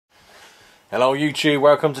Hello YouTube,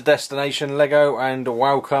 welcome to Destination Lego and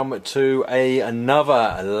welcome to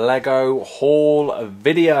another Lego haul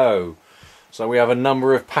video. So we have a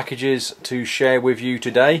number of packages to share with you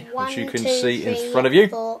today, which you can see in front of you.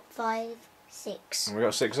 4, 5, 6. We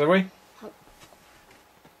got 6, have we?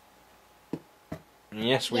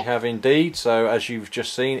 Yes, we have indeed. So as you've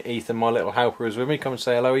just seen, Ethan, my little helper, is with me. Come and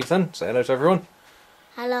say hello, Ethan. Say hello to everyone.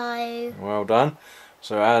 Hello. Well done.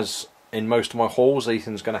 So as in most of my hauls,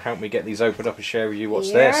 Ethan's going to help me get these opened up and share with you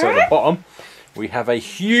what's there. So at the bottom, we have a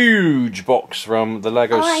huge box from the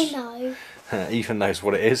Lego. Oh, I know. Ethan knows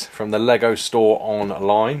what it is, from the Lego store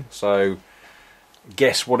online. So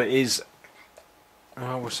guess what it is.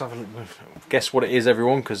 Let's have a look. Guess what it is,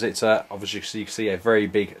 everyone, because it's obviously you can see a very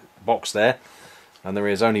big box there, and there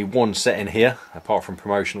is only one set in here, apart from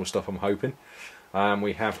promotional stuff, I'm hoping.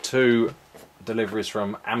 We have 2 deliveries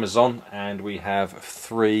from Amazon, and we have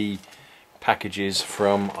 3 packages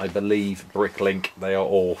from, I believe, Bricklink. They are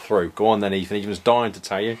all through. Go on then, Ethan. Ethan's dying to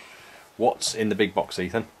tell you what's in the big box,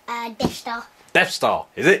 Ethan. Death Star. Death Star,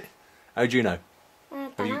 is it? How do you know?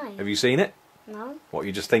 Have you seen it? No. What,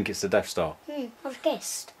 you just think it's the Death Star? I've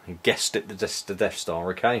guessed. You guessed it, the Death Star,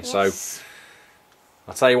 okay? Yes. So,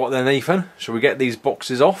 I'll tell you what then, Ethan. Shall we get these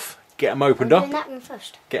boxes off? Get them opened up? That one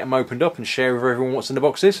first. Get them opened up and share with everyone what's in the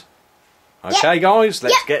boxes? Okay, guys,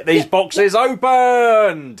 let's get these boxes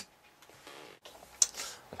opened!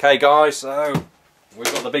 Okay, guys, so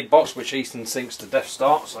we've got the big box which Ethan thinks the Death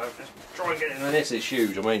Star, so let's try and get in. This is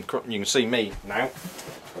huge. I mean, you can see me now,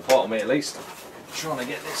 or part of me at least, trying to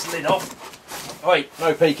get this lid off. Wait,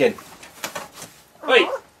 no peeking. Wait!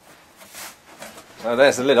 So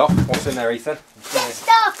there's the lid off. What's in there, Ethan? Death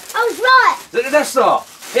Star! I was right! Is it the Death Star?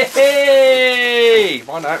 Hey!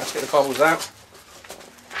 Find out, let's get the bubbles out.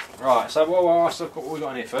 Right, so what we got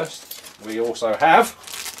in here first? We also have...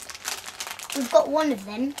 We've got one of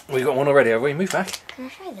them. We've got one already, have we? Move back. Can I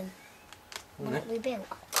show them? One that we built.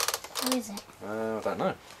 Where is it? I don't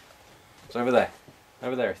know. It's over there.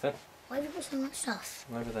 Over there, Ethan. Why have you got so much stuff?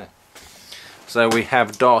 Over there. So we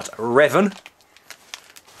have Dark Revan.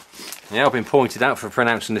 Yeah, I've been pointed out for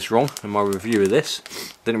pronouncing this wrong in my review of this.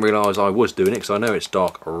 Didn't realise I was doing it because I know it's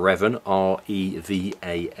Dark Revan,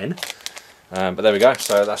 R-E-V-A-N. But there we go,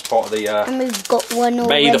 so that's part of the... and we've got one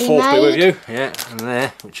already May the 4th be made. with you. Yeah, and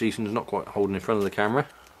there, which Ethan's not quite holding in front of the camera.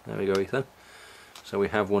 There we go, Ethan. So we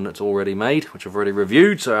have one that's already made, which I've already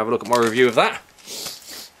reviewed, so have a look at my review of that.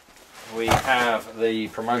 We have the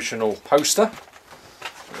promotional poster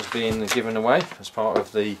that was being given away as part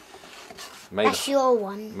of the... That's your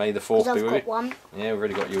one. May the 4th be with you. I've got one. Yeah, we've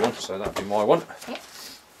already got you one, so that'll be my one. Yep.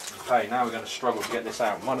 Okay, now we're going to struggle to get this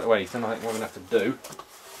out. By the way, Ethan, I think what we're going to have to do...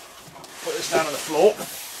 Put this down on the floor.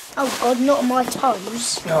 Oh God, not on my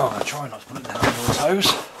toes. Oh, I try not to put it down on your toes.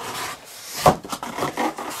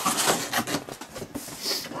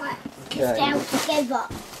 Right, Okay. it's down together.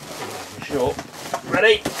 Sure.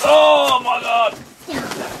 Ready? Oh my God! Yeah,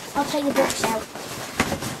 I'll take the box out.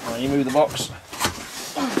 Right, you move the box.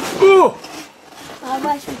 Ooh!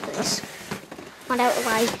 Where should we put this? One out of the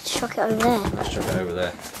way, chuck it over there. Let's chuck it over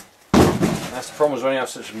there. That's the problem when you have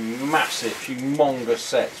such massive, humongous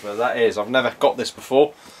sets, but that is, I've never got this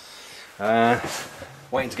before.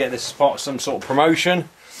 Waiting to get this as part of some sort of promotion,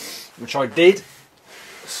 which I did.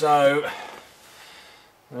 So,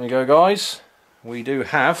 there you go, guys. We do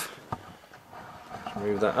have, let's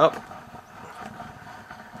move that up.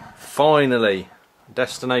 Finally,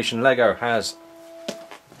 Destination Lego has,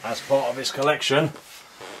 as part of its collection,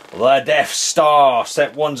 the Death Star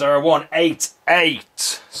Set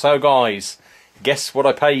 10188. So guys, guess what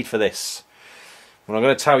I paid for this? Well, I'm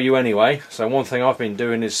going to tell you anyway. So one thing I've been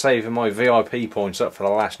doing is saving my VIP points up for the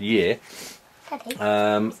last year. Daddy,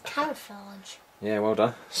 camouflage. Yeah, well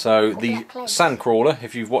done. So the Sandcrawler,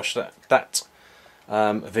 if you've watched that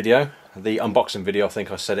video, the unboxing video, I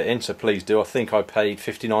think I said it in, so please do. I think I paid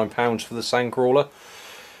 £59 for the Sandcrawler.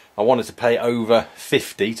 I wanted to pay over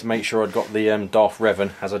 50 to make sure I'd got the Darth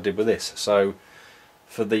Revan, as I did with this. So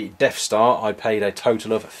for the Death Star, I paid a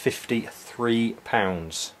total of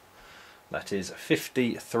 £53. That is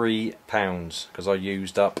 £53 because I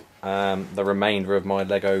used up the remainder of my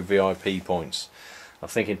Lego VIP points. I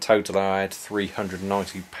think in total I had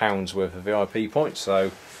 £390 worth of VIP points.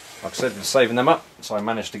 So like I said, been saving them up. So I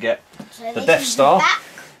managed to get the Death Star.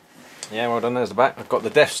 Yeah, well done, there's the back. I've got the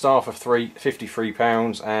Death Star for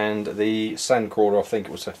 £53 and the Sandcrawler, I think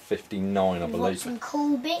it was a £59, I believe. Some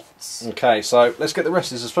cool bits. Okay, so let's get the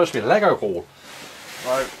rest. This is supposed to be a Lego haul.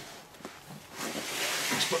 So,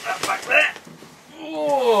 let's put that back there.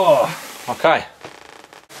 Oh, okay.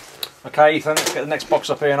 Okay, Ethan, let's get the next box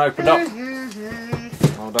up here and opened up.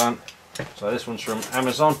 Well done. So this one's from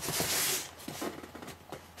Amazon.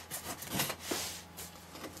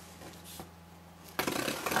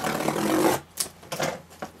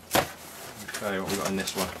 in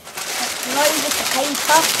this one? Loads of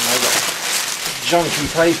paper. I've got junky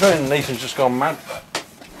paper, and Nathan's just gone mad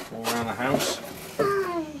all around the house.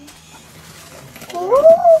 Ooh,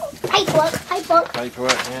 paperwork.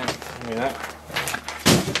 Paperwork, yeah, give me that.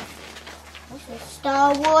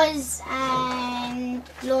 Star Wars and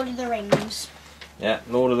Lord of the Rings. Yeah,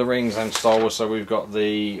 Lord of the Rings and Star Wars. So we've got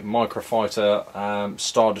the Microfighter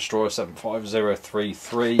Star Destroyer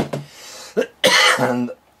 75033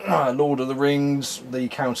 and Lord of the Rings, the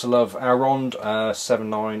Council of Elrond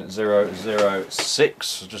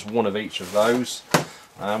 79006. Just one of each of those.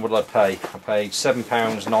 What did I pay? I paid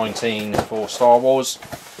 £7.19 for Star Wars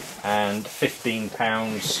and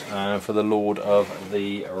 £15 for the Lord of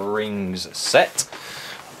the Rings set.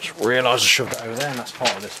 Just realised I shoved it over there, and that's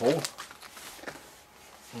part of this haul.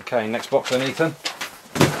 Okay, next box then, Ethan.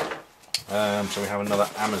 So we have another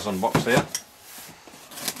Amazon box here.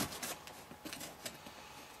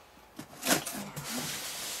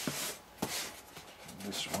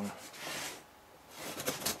 This one.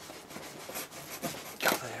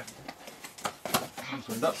 Got there.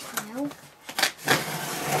 Opened up.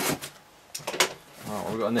 Right, what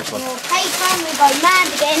have we got in this one? More paper and we go mad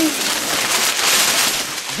again.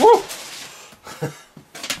 Woo!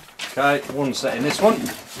 Okay, one set in this one.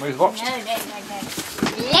 Move the box. No.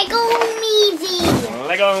 Lego Movie.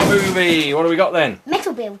 Lego Movie. What do we got then?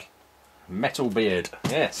 Metal Build. Metal Beard.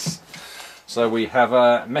 Yes. So we have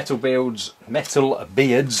Metal Beards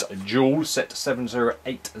Duel set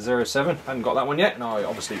 70807. Haven't got that one yet, and I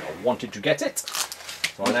obviously wanted to get it,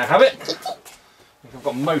 so I now have it. I've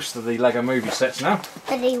got most of the Lego Movie sets now.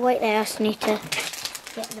 Daddy, wait there. I just need to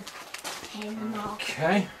get the pen and mark.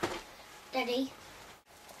 Okay. Daddy.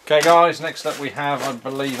 Okay, guys. Next up, we have, I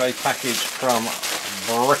believe, a package from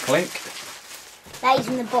Bricklink. That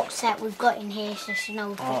isn't the box set we've got in here. It's just an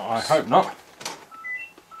old box. I hope not.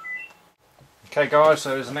 Okay, guys.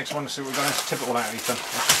 So there's the next one. Let's see what we've got. Let's tip it all out, Ethan.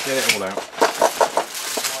 Let's just get it all out.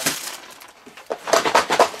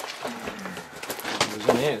 It's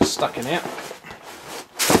in here. It's stuck in here.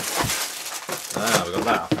 Ah, we got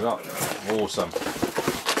that. I forgot. Awesome.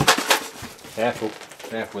 Careful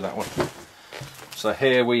with that one. So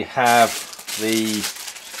here we have the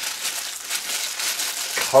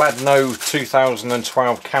Kladno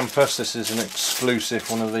 2012 Campus. This is an exclusive,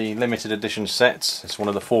 one of the limited edition sets. It's one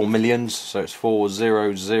of the 4 millions, so it's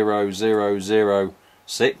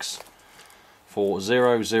 400006.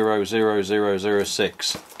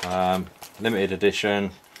 400006. Limited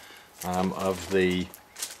edition of the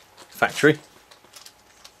factory.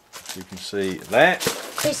 As you can see there.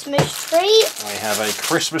 Christmas tree. We have a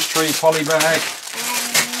Christmas tree poly bag.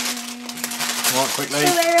 Right, quickly. 2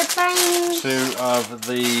 aeroplanes. 2 of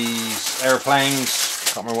these aeroplanes.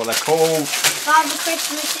 Can't remember what they're called. Father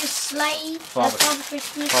Christmas's sleigh. Father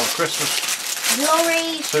Christmas.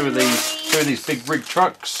 Lorries. 2 of these big rig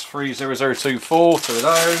trucks. 30024. 2 of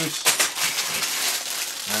those.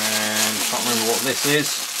 And can't remember what this is.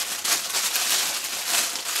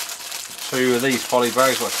 2 of these poly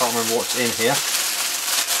bags, but I can't remember what's in here.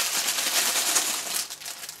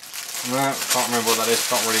 No, can't remember what that is,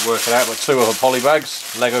 can't really work it out, but 2 other poly bags,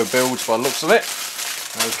 Lego builds by the looks of it.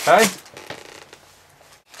 Okay.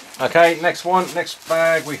 Okay, next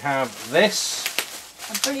bag we have this.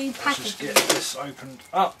 A blue package. Let's just get this opened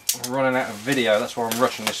up. I'm running out of video, that's why I'm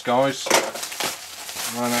rushing this, guys.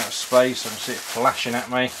 I'm running out of space, I can see it flashing at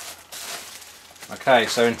me. Okay,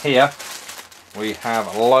 so in here we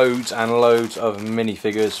have loads and loads of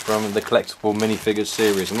minifigures from the collectible minifigures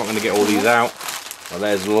series. I'm not going to get all these out. Well,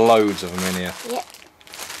 there's loads of them in here. Yep.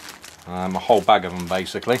 A whole bag of them,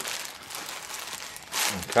 basically.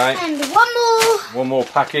 Okay. And one more. One more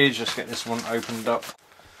package. Let's get this one opened up.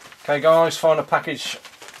 Okay, guys, final package.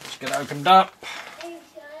 Let's get it opened up.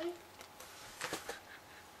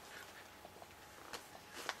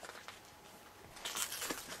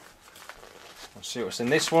 Let's see what's in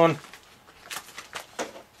this one.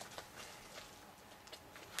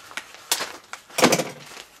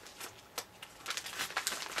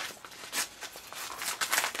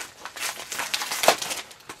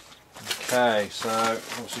 Okay, so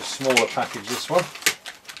obviously smaller package this one,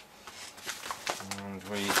 and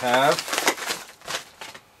we have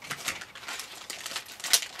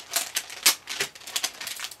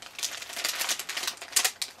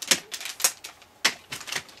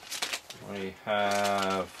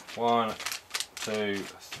one, two,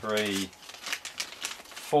 three,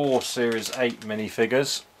 4 Series 8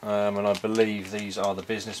 minifigures, and I believe these are the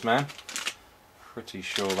Businessman. Pretty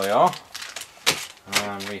sure they are.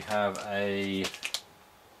 And we have a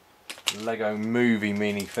Lego Movie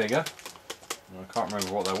minifigure. I can't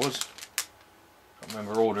remember what that was. Can't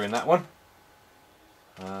remember ordering that one.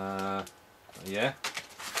 Yeah,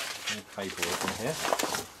 any paperwork in here.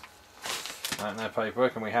 No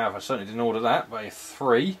paperwork, and we have, I certainly didn't order that, but a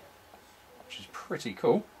 3, which is pretty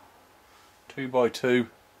cool. 2x2,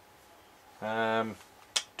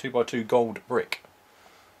 2x2 gold brick.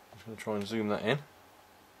 I'm just going to try and zoom that in,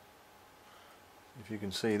 if you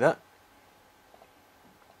can see that.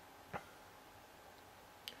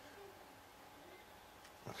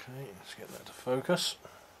 Okay, let's get that to focus.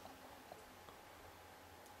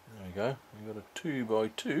 There we go. We've got a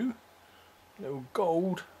 2x2 little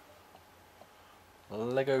gold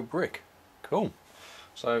Lego brick. Cool.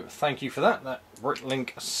 So thank you for that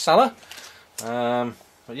Bricklink seller. But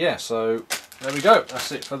yeah, so there we go.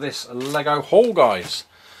 That's it for this Lego haul, guys.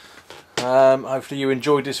 Hopefully you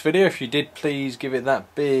enjoyed this video. If you did, please give it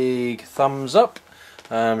that big thumbs up.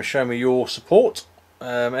 Show me your support.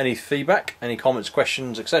 Any feedback, any comments,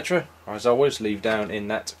 questions, etc. As always, leave down in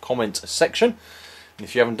that comment section. And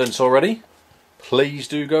if you haven't done so already, please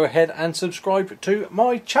do go ahead and subscribe to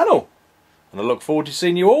my channel. And I look forward to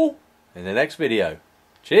seeing you all in the next video.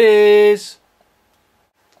 Cheers!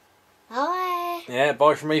 Bye! Yeah,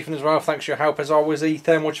 bye from Ethan as well. Thanks for your help as always,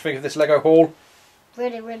 Ethan. What do you think of this Lego haul?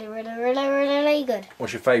 Really, really, really, really, really good.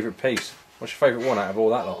 What's your favourite piece? What's your favourite one out of all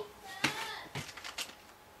that lot?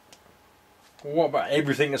 Well, what about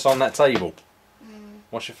everything that's on that table?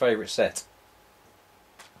 What's your favourite set?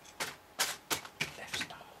 Death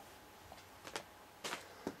Star.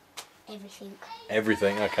 Everything.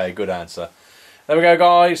 Everything. Okay, good answer. There we go,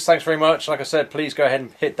 guys. Thanks very much. Like I said, please go ahead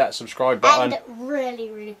and hit that subscribe button. And really,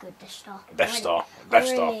 really good, Death Star. Death Star. Death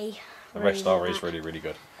Star. Really, The Death Star is really, really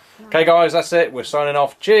good. Okay, guys, that's it. We're signing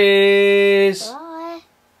off. Cheers. Bye.